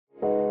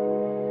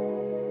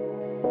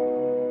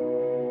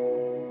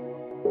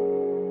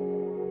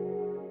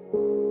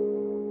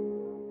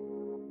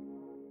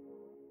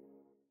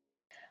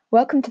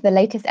Welcome to the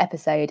latest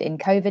episode in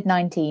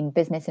COVID-19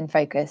 Business in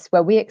Focus,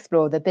 where we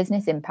explore the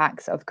business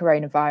impacts of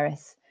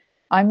coronavirus.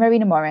 I'm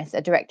Rowena Morris,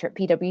 a director at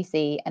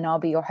PwC, and I'll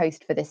be your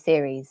host for this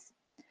series.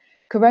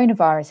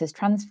 Coronavirus has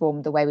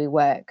transformed the way we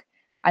work,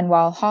 and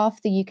while half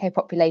the UK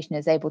population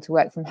is able to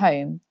work from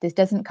home, this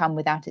doesn't come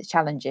without its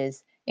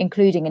challenges,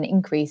 including an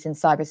increase in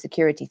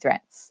cybersecurity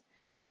threats.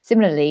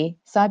 Similarly,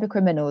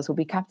 cybercriminals will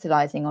be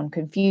capitalising on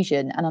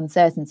confusion and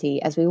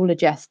uncertainty as we all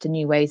adjust to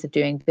new ways of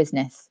doing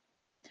business.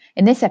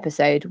 In this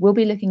episode, we'll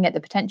be looking at the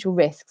potential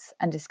risks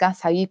and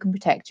discuss how you can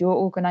protect your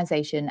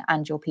organisation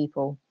and your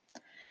people.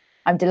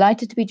 I'm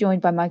delighted to be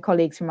joined by my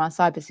colleagues from our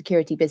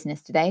cybersecurity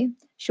business today,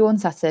 Sean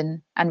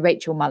Sutton and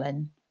Rachel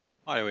Mullan.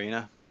 Hi,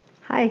 Rowena.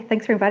 Hi,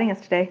 thanks for inviting us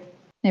today.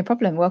 No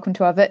problem. Welcome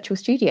to our virtual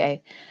studio.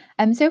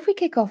 So if we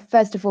kick off,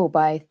 first of all,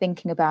 by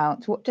thinking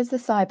about what does the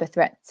cyber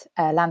threat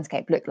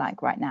landscape look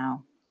like right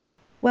now?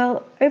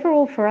 Well,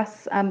 overall for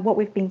us, what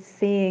we've been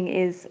seeing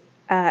is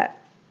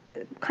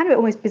kind of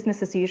almost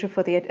business as usual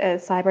for the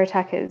cyber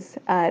attackers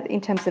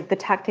in terms of the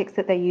tactics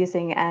that they're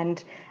using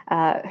and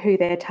who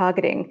they're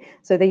targeting.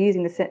 So they're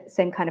using the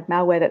same kind of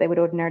malware that they would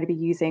ordinarily be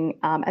using,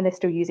 and they're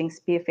still using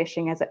spear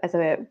phishing as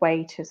a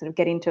way to sort of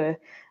get into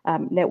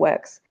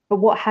networks. But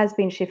what has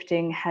been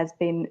shifting has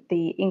been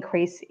the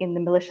increase in the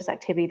malicious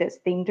activity that's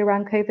themed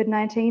around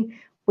COVID-19,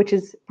 which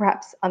is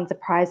perhaps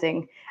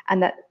unsurprising,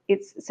 and that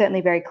it's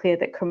certainly very clear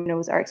that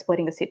criminals are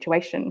exploiting the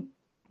situation.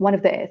 One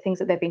of the things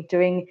that they've been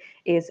doing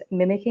is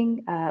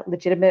mimicking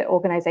legitimate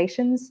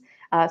organizations,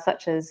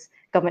 such as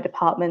government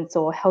departments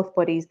or health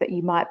bodies that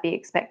you might be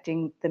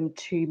expecting them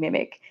to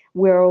mimic.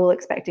 We're all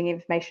expecting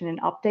information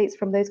and updates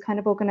from those kind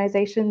of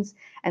organizations.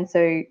 And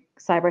so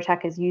cyber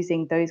attackers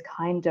using those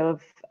kind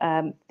of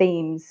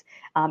themes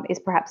is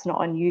perhaps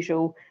not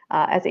unusual,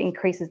 as it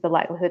increases the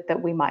likelihood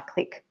that we might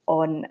click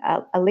on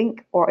a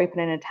link or open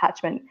an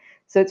attachment.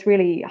 So it's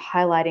really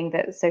highlighting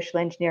that social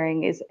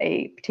engineering is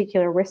a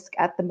particular risk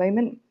at the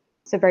moment.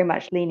 So very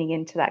much leaning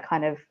into that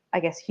kind of, I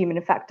guess, human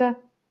factor.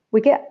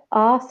 We get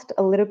asked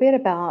a little bit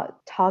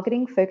about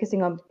targeting,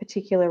 focusing on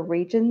particular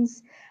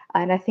regions.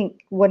 And I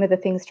think one of the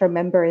things to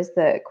remember is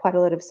that quite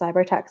a lot of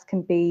cyber attacks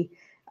can be,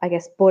 I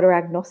guess, border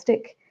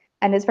agnostic.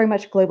 And it's very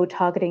much global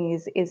targeting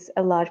is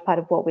a large part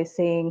of what we're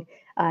seeing,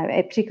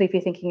 particularly if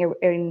you're thinking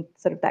in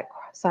sort of that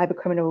cyber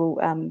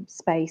criminal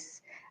space,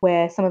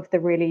 where some of the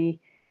really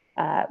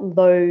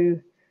low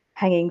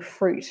hanging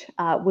fruit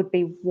would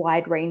be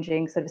wide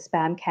ranging sort of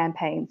spam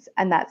campaigns,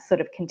 and that's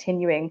sort of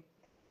continuing.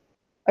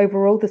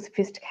 Overall, the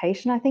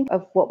sophistication, I think,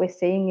 of what we're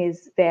seeing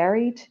is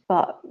varied,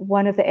 but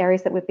one of the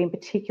areas that we've been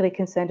particularly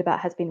concerned about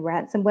has been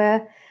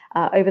ransomware.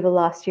 Over the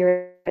last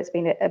year, it's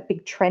been a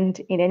big trend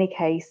in any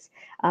case,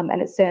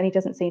 and it certainly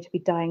doesn't seem to be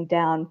dying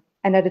down.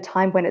 And at a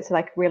time when it's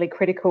like really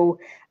critical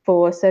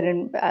for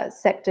certain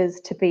sectors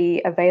to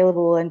be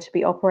available and to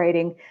be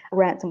operating,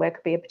 ransomware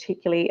could be a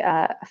particularly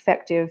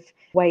effective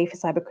way for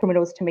cyber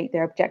criminals to meet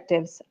their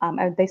objectives.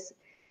 And this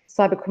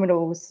cyber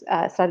criminals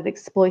started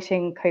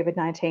exploiting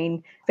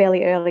COVID-19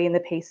 fairly early in the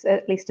piece,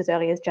 at least as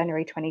early as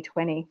January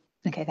 2020.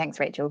 Okay,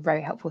 thanks, Rachel.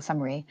 Very helpful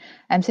summary.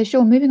 So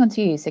Sean, moving on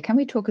to you. So can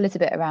we talk a little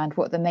bit around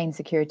what the main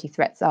security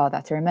threats are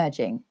that are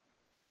emerging?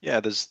 Yeah,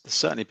 there's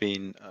certainly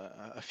been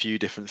a few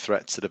different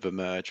threats that have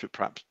emerged, but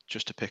perhaps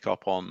just to pick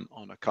up on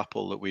a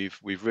couple that we've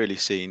really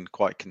seen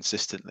quite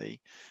consistently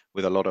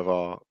with a lot of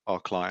our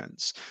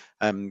clients.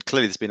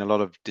 Clearly, there's been a lot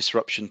of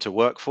disruption to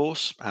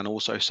workforce and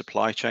also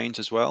supply chains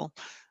as well.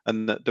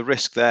 And the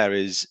risk there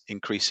is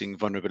increasing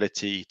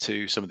vulnerability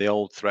to some of the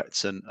old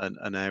threats and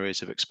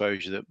areas of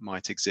exposure that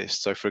might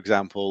exist. So, for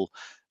example,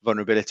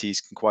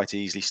 vulnerabilities can quite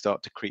easily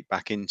start to creep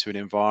back into an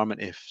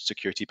environment if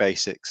security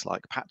basics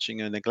like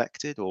patching are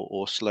neglected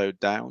or slowed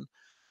down.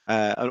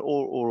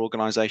 Or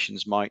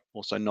organizations might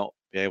also not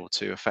be able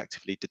to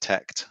effectively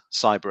detect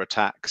cyber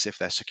attacks if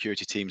their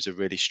security teams are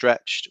really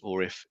stretched,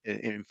 or if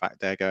in fact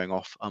they're going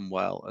off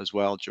unwell as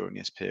well during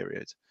this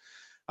period.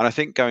 And I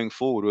think going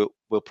forward,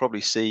 we'll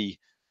probably see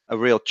a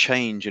real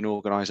change in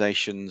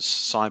organizations'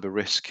 cyber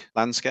risk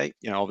landscape.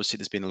 Obviously,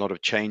 there's been a lot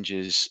of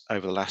changes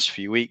over the last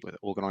few weeks with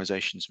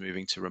organizations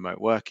moving to remote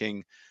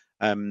working.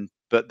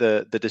 But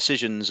the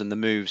decisions and the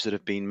moves that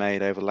have been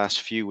made over the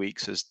last few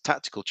weeks as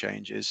tactical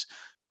changes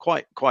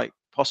quite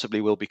possibly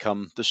will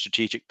become the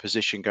strategic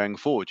position going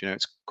forward.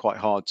 It's quite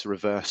hard to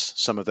reverse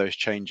some of those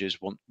changes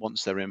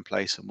once they're in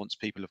place and once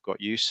people have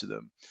got used to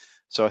them.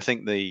 So I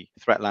think the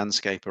threat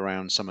landscape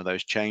around some of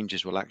those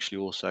changes will actually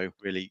also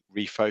really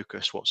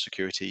refocus what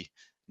security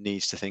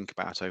needs to think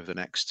about over the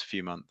next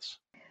few months.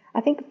 I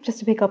think just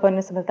to pick up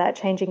on some of that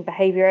changing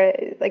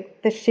behavior,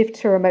 like the shift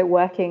to remote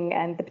working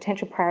and the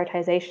potential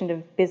prioritization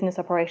of business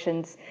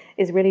operations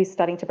is really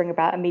starting to bring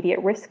about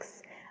immediate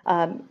risks.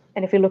 And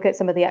if we look at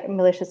some of the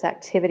malicious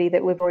activity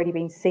that we've already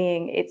been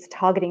seeing, it's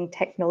targeting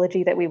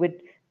technology that we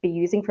would be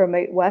using for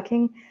remote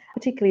working,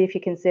 particularly if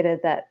you consider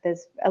that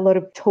there's a lot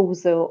of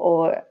tools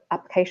or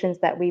applications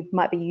that we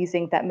might be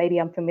using that may be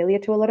unfamiliar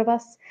to a lot of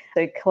us.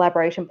 So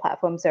collaboration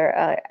platforms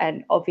are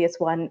an obvious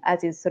one,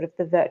 as is sort of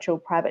the virtual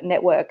private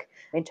network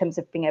in terms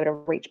of being able to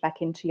reach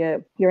back into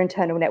your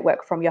internal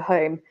network from your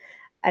home.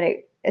 And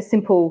it a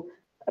simple,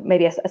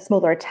 maybe a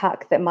smaller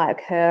attack that might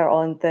occur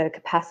on the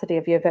capacity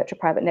of your virtual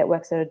private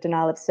networks or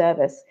denial of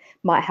service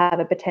might have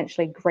a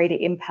potentially greater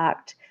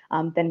impact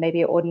than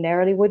maybe it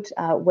ordinarily would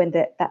when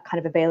that kind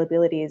of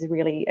availability is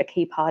really a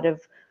key part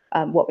of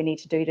what we need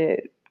to do to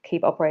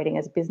keep operating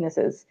as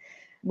businesses.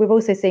 We've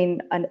also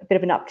seen a bit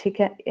of an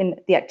uptick in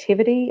the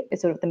activity,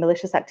 sort of the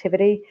malicious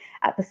activity,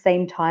 at the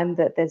same time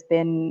that there's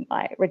been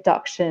like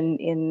reduction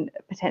in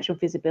potential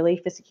visibility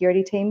for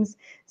security teams.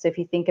 So if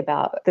you think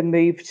about the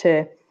move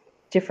to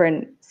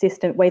different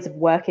system ways of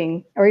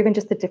working, or even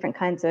just the different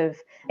kinds of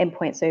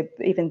endpoints, so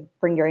even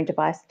bring your own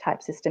device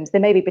type systems, there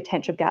may be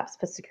potential gaps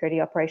for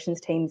security operations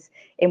teams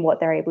in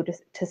what they're able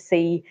to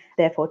see,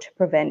 therefore to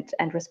prevent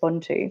and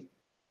respond to.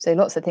 So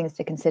lots of things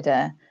to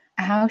consider.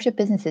 How should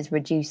businesses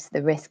reduce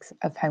the risks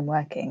of home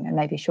working? And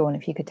maybe Sean,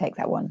 if you could take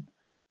that one.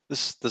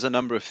 There's a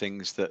number of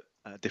things that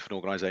different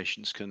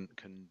organisations can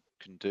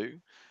do.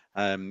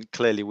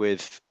 Clearly,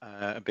 with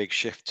a big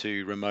shift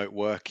to remote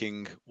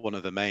working, one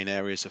of the main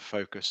areas of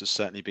focus has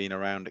certainly been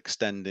around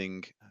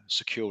extending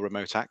secure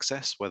remote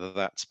access, whether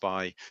that's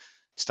by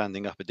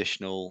standing up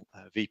additional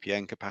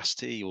VPN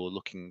capacity or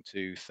looking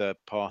to third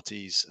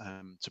parties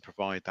to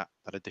provide that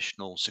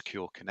additional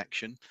secure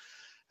connection.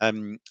 I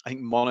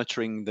think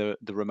monitoring the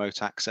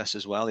remote access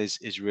as well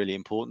is really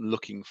important.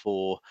 Looking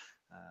for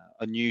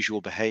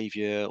unusual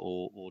behavior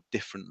or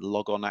different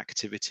logon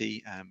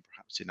activity,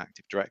 perhaps in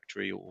Active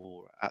Directory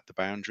or at the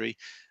boundary,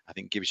 I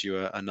think gives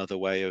you another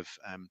way of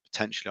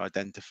potentially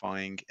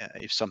identifying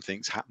if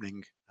something's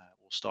happening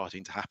or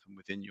starting to happen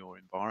within your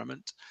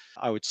environment.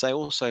 I would say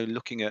also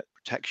looking at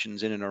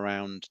protections in and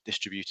around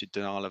distributed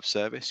denial of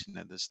service.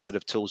 There's a lot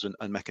of tools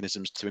and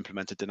mechanisms to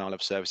implement a denial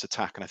of service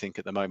attack, and I think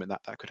at the moment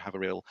that could have a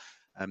real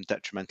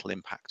detrimental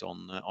impact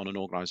on an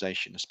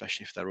organization,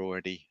 especially if they're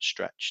already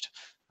stretched,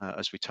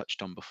 as we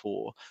touched on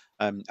before.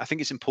 I think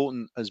it's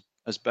important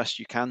as best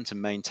you can to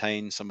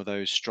maintain some of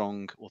those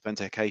strong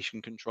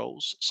authentication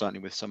controls. Certainly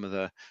with some of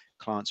the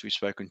clients we've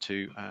spoken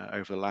to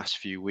over the last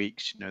few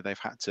weeks, they've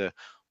had to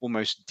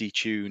almost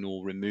detune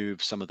or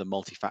remove some of the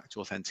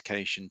multi-factor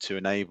authentication to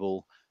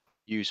enable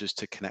users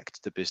to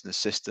connect to business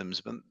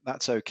systems. But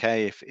that's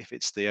okay if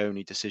it's the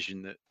only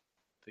decision that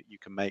you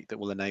can make that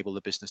will enable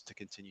the business to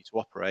continue to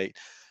operate.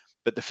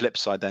 But the flip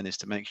side then is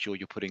to make sure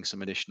you're putting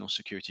some additional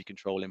security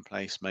control in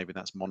place. Maybe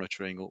that's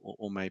monitoring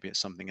or maybe it's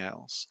something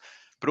else.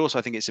 But also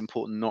I think it's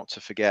important not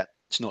to forget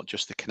it's not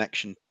just the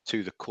connection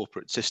to the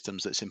corporate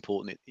systems that's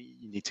important.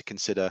 You need to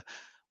consider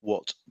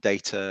what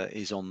data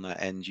is on the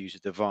end user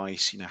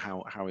device,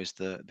 how is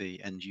the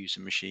end user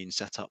machine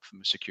set up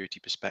from a security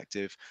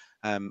perspective,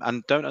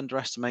 and don't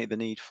underestimate the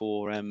need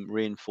for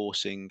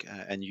reinforcing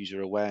end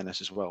user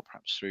awareness as well,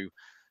 perhaps through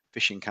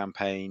phishing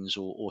campaigns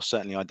or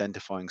certainly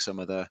identifying some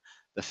of the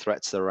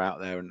threats that are out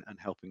there and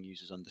helping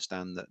users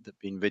understand that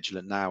being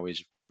vigilant now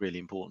is really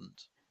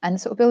important. And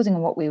sort of building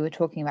on what we were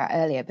talking about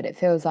earlier, but it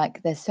feels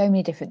like there's so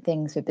many different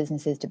things for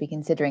businesses to be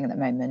considering at the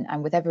moment.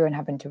 And with everyone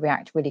having to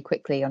react really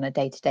quickly on a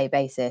day-to-day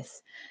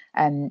basis,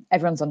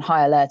 everyone's on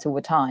high alert all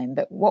the time.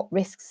 But what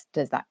risks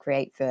does that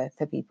create for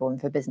people and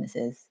for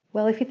businesses?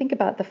 Well, if you think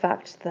about the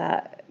fact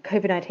that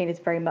COVID-19 is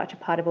very much a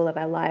part of all of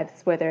our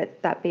lives, whether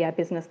that be our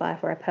business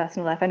life or our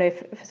personal life, I know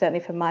certainly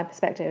from my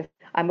perspective,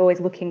 I'm always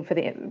looking for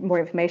the more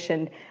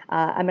information.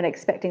 I'm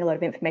expecting a lot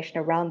of information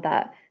around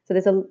that. So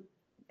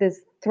there's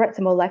threats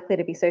are more likely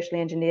to be socially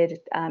engineered,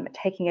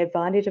 taking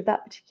advantage of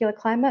that particular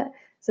climate.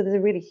 So there's a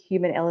really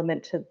human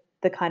element to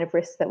the kind of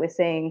risks that we're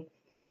seeing.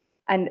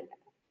 And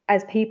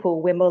as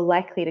people, we're more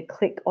likely to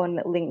click on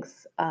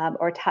links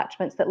or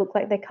attachments that look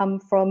like they come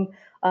from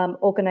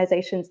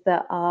organizations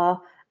that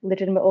are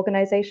legitimate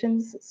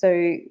organizations.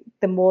 So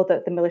the more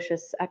that the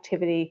malicious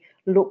activity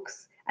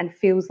looks and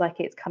feels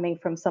like it's coming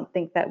from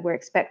something that we're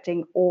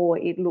expecting, or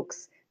it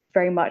looks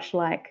very much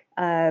like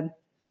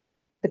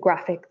the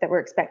graphic that we're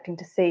expecting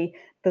to see,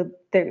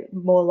 the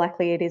more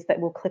likely it is that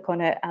we'll click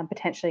on it,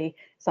 potentially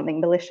something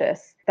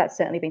malicious. That's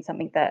certainly been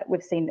something that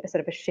we've seen a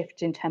sort of a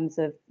shift in terms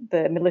of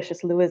the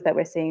malicious lures that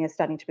we're seeing is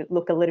starting to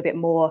look a little bit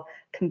more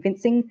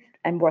convincing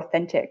and more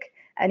authentic.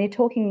 And in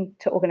talking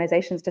to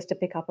organizations, just to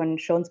pick up on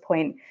Sean's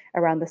point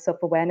around the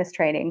self-awareness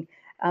training,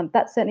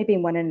 that's certainly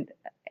been one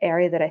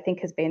area that I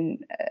think has been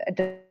a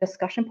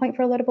discussion point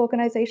for a lot of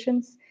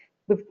organizations.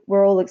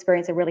 We're all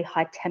experiencing a really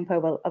high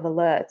tempo of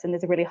alerts, and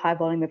there's a really high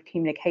volume of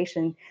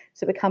communication.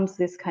 So it becomes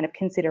this kind of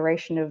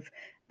consideration of,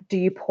 do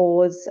you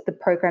pause the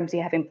programs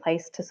you have in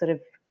place to sort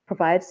of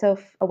provide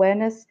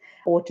self-awareness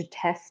or to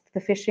test the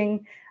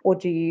phishing, or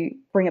do you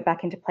bring it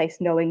back into place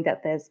knowing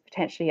that there's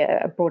potentially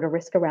a broader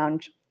risk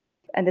around?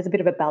 And there's a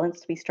bit of a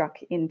balance to be struck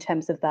in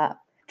terms of that,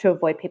 to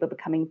avoid people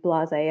becoming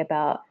blasé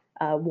about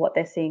what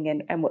they're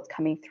seeing and what's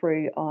coming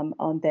through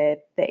on their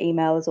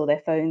emails or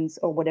their phones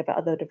or whatever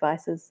other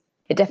devices.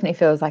 It definitely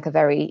feels like a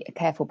very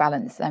careful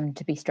balance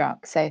to be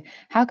struck. So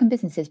how can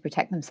businesses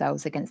protect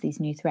themselves against these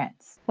new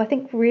threats? Well, I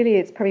think really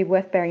it's probably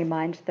worth bearing in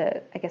mind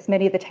that I guess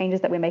many of the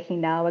changes that we're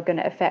making now are going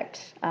to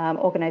affect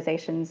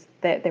organisations,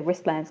 their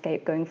risk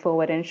landscape going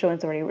forward. And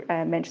Sean's already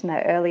mentioned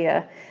that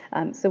earlier.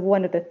 So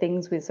one of the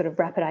things with sort of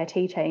rapid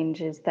IT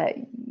change is that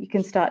you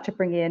can start to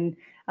bring in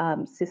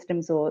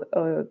systems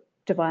or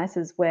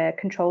devices where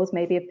controls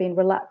maybe have been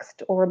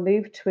relaxed or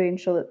removed to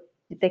ensure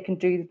that they can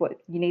do what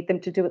you need them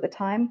to do at the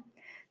time.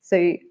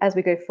 So as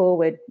we go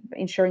forward,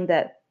 ensuring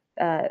that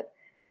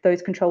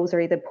those controls are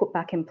either put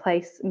back in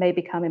place may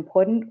become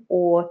important,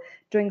 or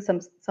doing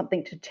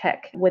something to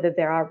check whether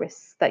there are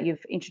risks that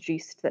you've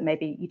introduced that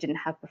maybe you didn't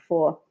have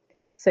before.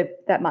 So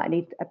that might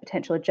need a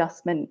potential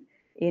adjustment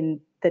in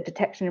the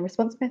detection and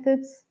response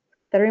methods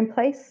that are in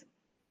place.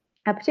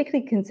 I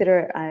particularly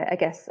consider, I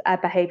guess, our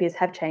behaviours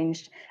have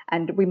changed,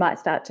 and we might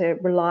start to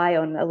rely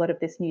on a lot of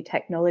this new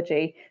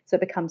technology. So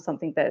it becomes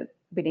something that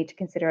we need to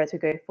consider as we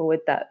go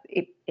forward, that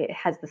it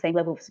has the same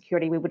level of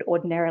security we would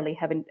ordinarily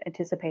have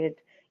anticipated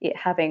it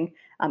having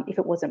if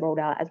it wasn't rolled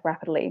out as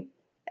rapidly.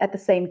 At the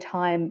same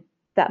time,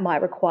 that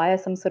might require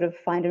some sort of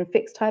find and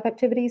fix type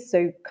activities.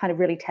 So kind of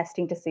really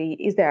testing to see,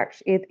 is there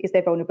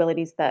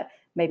vulnerabilities that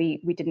maybe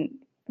we didn't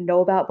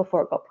know about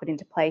before it got put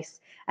into place?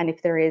 And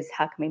if there is,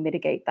 how can we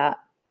mitigate that?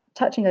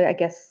 Touching, I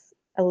guess,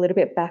 a little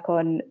bit back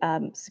on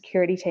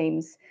security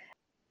teams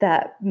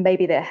that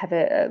maybe they have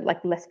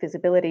like less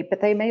visibility,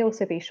 but they may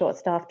also be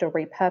short-staffed or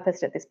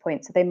repurposed at this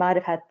point. So they might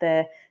have had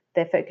their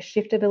focus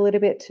shifted a little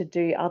bit to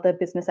do other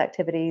business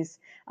activities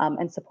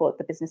and support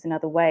the business in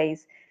other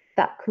ways.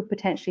 That could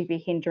potentially be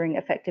hindering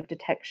effective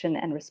detection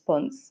and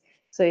response.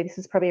 So this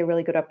is probably a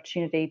really good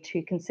opportunity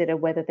to consider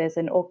whether there's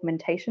an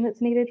augmentation that's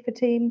needed for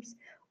teams,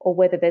 or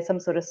whether there's some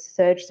sort of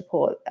surge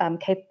support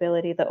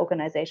capability that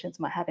organisations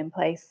might have in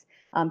place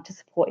to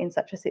support in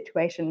such a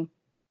situation.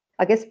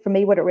 I guess for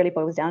me, what it really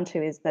boils down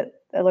to is that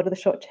a lot of the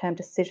short-term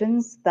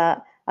decisions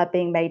that are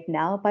being made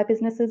now by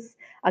businesses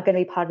are going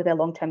to be part of their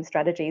long-term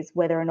strategies,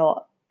 whether or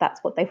not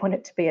that's what they want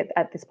it to be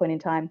at this point in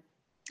time.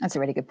 That's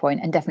a really good point,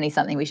 and definitely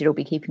something we should all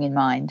be keeping in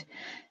mind.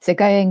 So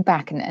going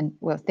back and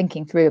well,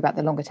 thinking through about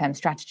the longer term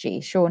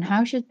strategy, Sean,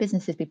 how should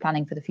businesses be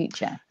planning for the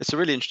future? It's a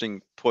really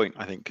interesting point,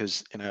 I think,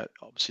 because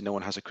obviously no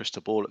one has a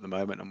crystal ball at the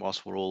moment, and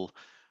whilst we're all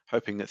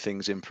hoping that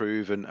things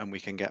improve and we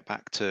can get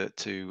back to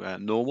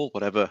normal,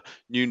 whatever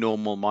new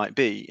normal might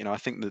be, I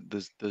think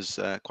that there's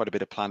quite a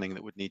bit of planning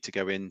that would need to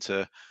go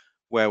into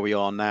where we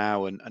are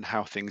now and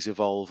how things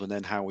evolve, and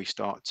then how we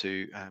start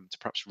to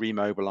perhaps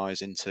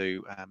remobilize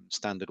into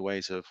standard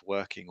ways of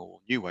working or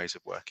new ways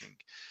of working.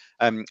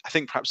 I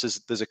think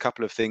perhaps there's a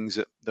couple of things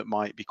that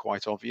might be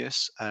quite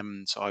obvious.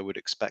 So I would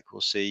expect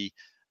we'll see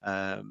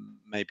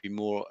maybe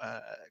more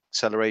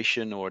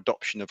acceleration or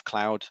adoption of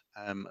cloud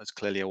as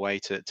clearly a way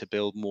to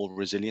build more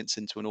resilience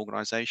into an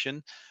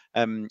organization.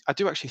 I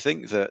do actually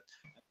think that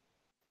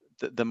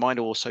there might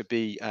also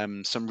be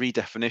some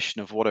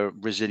redefinition of what a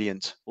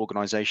resilient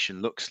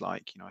organization looks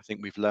like. I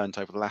think we've learned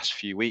over the last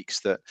few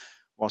weeks that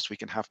whilst we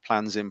can have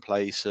plans in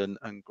place and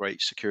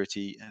great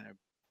security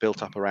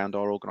built up around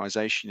our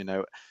organization,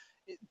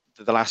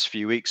 the last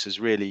few weeks has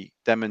really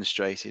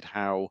demonstrated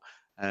how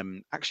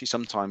actually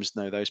sometimes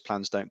those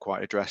plans don't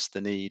quite address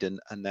the need,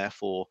 and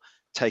therefore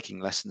taking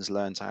lessons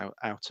learned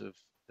out of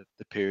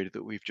the period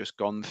that we've just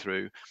gone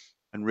through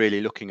and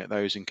really looking at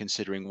those and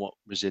considering what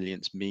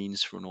resilience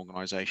means for an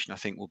organization, I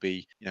think will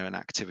be an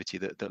activity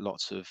that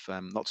lots of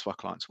our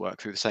clients work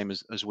through, the same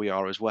as we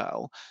are as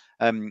well.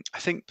 I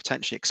think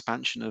potentially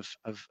expansion of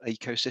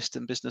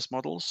ecosystem business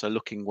models, so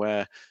looking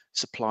where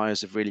suppliers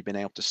have really been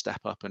able to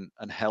step up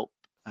and help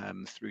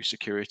through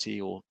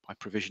security or by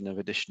provision of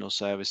additional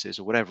services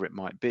or whatever it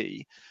might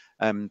be.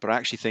 But I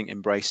actually think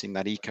embracing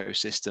that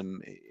ecosystem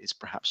is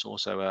perhaps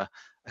also a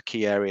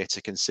key area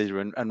to consider,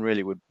 and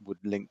really would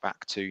link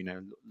back to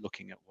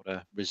looking at what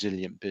a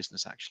resilient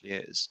business actually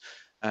is.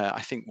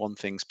 I think one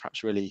thing's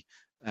perhaps really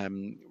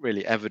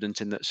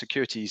evident in that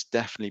security's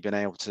definitely been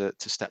able to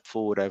step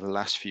forward over the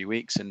last few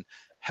weeks and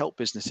help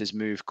businesses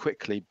move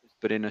quickly,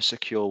 but in a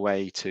secure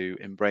way, to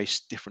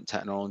embrace different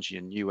technology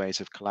and new ways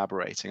of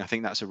collaborating. I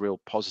think that's a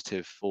real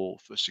positive for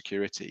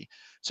security.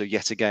 So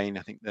yet again,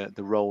 I think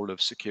the role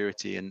of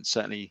security, and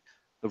certainly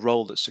the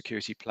role that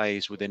security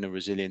plays within a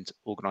resilient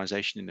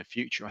organization in the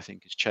future, I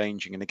think is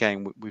changing. And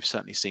again, we've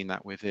certainly seen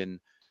that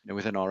within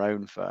our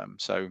own firm.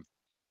 So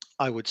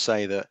I would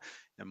say that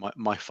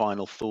my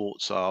final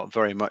thoughts are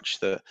very much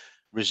that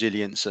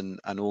resilience and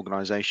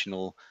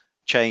organizational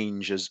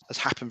change has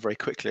happened very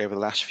quickly over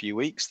the last few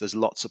weeks. There's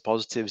lots of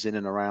positives in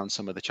and around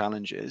some of the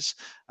challenges,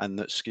 and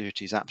that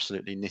security is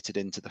absolutely knitted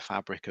into the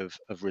fabric of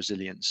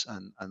resilience,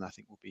 and I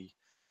think will be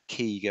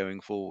key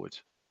going forward.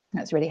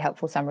 That's a really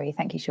helpful summary.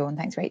 Thank you, Sean.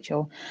 Thanks,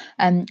 Rachel.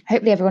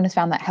 Hopefully everyone has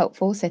found that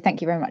helpful. So thank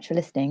you very much for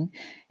listening.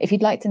 If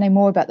you'd like to know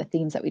more about the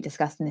themes that we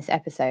discussed in this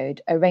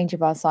episode, a range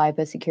of our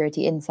cyber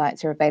security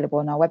insights are available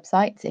on our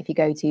website. If you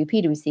go to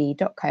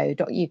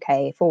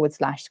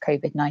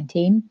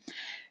pwc.co.uk/COVID-19,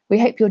 We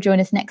hope you'll join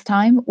us next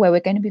time, where we're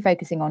going to be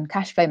focusing on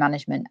cash flow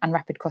management and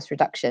rapid cost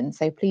reduction.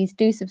 So please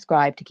do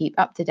subscribe to keep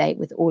up to date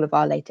with all of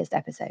our latest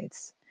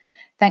episodes.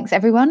 Thanks,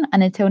 everyone.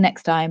 And until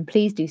next time,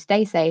 please do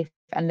stay safe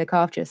and look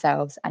after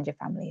yourselves and your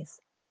families.